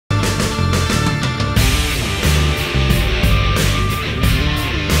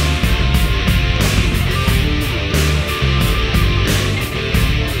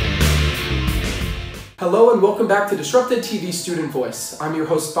and welcome back to DisruptED TV Student Voice. I'm your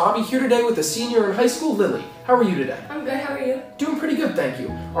host Bobby, here today with a senior in high school, Lily. How are you today? I'm good, how are you? Doing pretty good, thank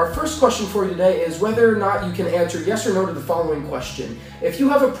you. Our first question for you today is whether or not you can answer yes or no to the following question. If you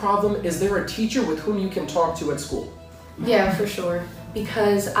have a problem, is there a teacher with whom you can talk to at school? Yeah, for sure.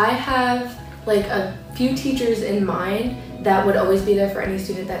 Because I have like a few teachers in mind that would always be there for any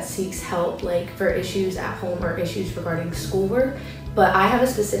student that seeks help, like for issues at home or issues regarding schoolwork. But I have a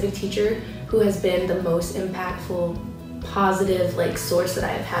specific teacher who has been the most impactful, positive source that I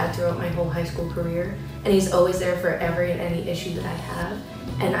have had throughout my whole high school career. And he's always there for every and any issue that I have.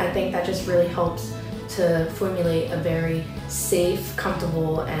 And I think that just really helps to formulate a very safe,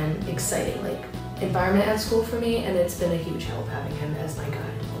 comfortable, and exciting environment at school for me. And it's been a huge help having him as my guide.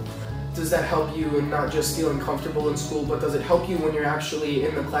 Does that help you in not just feeling comfortable in school, but does it help you when you're actually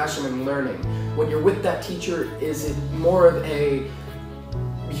in the classroom and learning? When you're with that teacher, is it more of a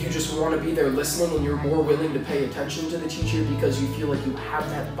you just want to be there listening and you're more willing to pay attention to the teacher because you feel like you have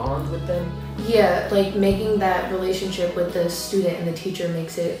that bond with them? Yeah, making that relationship with the student and the teacher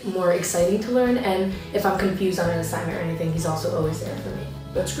makes it more exciting to learn, and if I'm confused on an assignment or anything, he's also always there for me.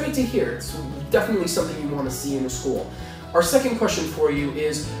 That's great to hear. It's definitely something you want to see in a school. Our second question for you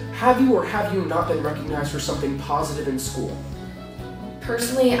is, have you or have you not been recognized for something positive in school?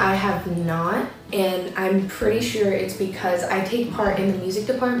 Personally, I have not, and I'm pretty sure it's because I take part in the music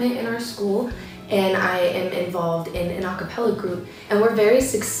department in our school, and I am involved in an a cappella group, and we're very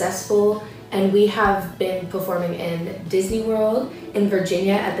successful, and we have been performing in Disney World, in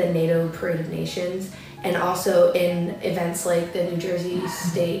Virginia at the NATO Parade of Nations, and also in events like the New Jersey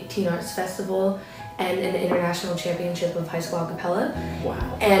State Teen Arts Festival, and an international championship of high school a cappella.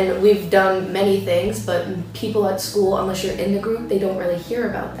 Wow. And we've done many things, but people at school, unless you're in the group, they don't really hear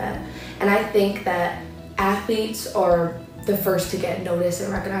about that. And I think that athletes are the first to get noticed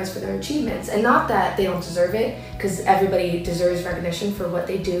and recognized for their achievements. And not that they don't deserve it, because everybody deserves recognition for what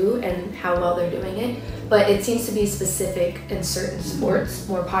they do and how well they're doing it. But it seems to be specific in certain sports,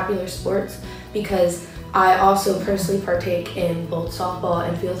 more popular sports, because I also personally partake in both softball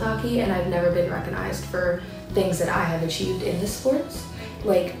and field hockey, and I've never been recognized for things that I have achieved in the sports.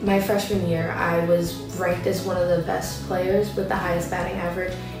 My freshman year, I was ranked as one of the best players with the highest batting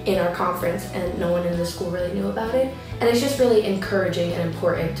average in our conference, and no one in the school really knew about it. And it's just really encouraging and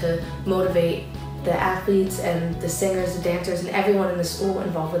important to motivate the athletes and the singers, the dancers, and everyone in the school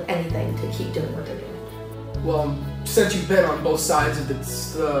involved with anything to keep doing what they're doing. Well, since you've been on both sides of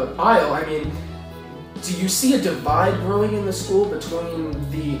the aisle, I mean, do you see a divide growing in the school between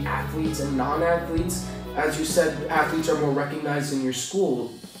the athletes and non-athletes? As you said, athletes are more recognized in your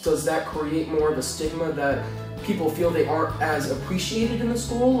school. Does that create more of a stigma that people feel they aren't as appreciated in the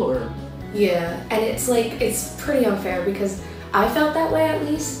school, or? Yeah, and it's pretty unfair, because I felt that way at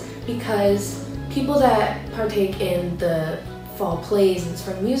least, because people that partake in the fall plays and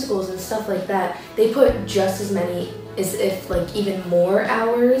spring musicals and stuff like that, they put just as many, as if even more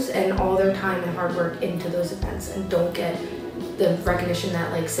hours and all their time and hard work into those events, and don't get the recognition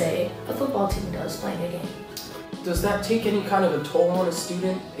that say a football team does playing a game. Does that take any kind of a toll on a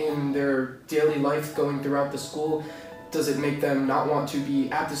student in their daily life going throughout the school? Does it make them not want to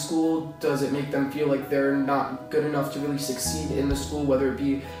be at the school? Does it make them feel like they're not good enough to really succeed in the school, whether it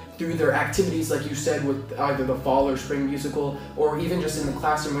be through their activities, like you said, with either the fall or spring musical, or even just in the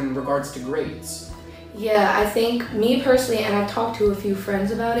classroom in regards to grades? Yeah, I think me personally, and I've talked to a few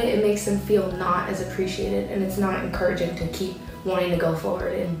friends about it, it makes them feel not as appreciated, and it's not encouraging to keep wanting to go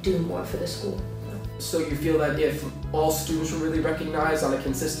forward and do more for the school. So you feel that if all students were really recognized on a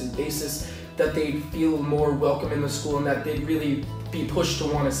consistent basis, that they'd feel more welcome in the school and that they'd really be pushed to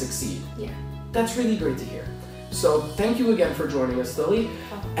want to succeed? Yeah. That's really great to hear. So thank you again for joining us, Lily.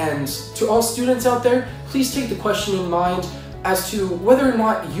 And to all students out there, please take the question in mind as to whether or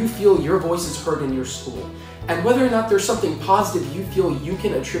not you feel your voice is heard in your school, and whether or not there's something positive you feel you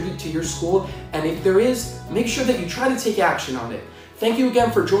can attribute to your school, and if there is, make sure that you try to take action on it. Thank you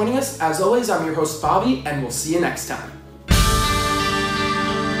again for joining us. As always, I'm your host Bobby, and we'll see you next time.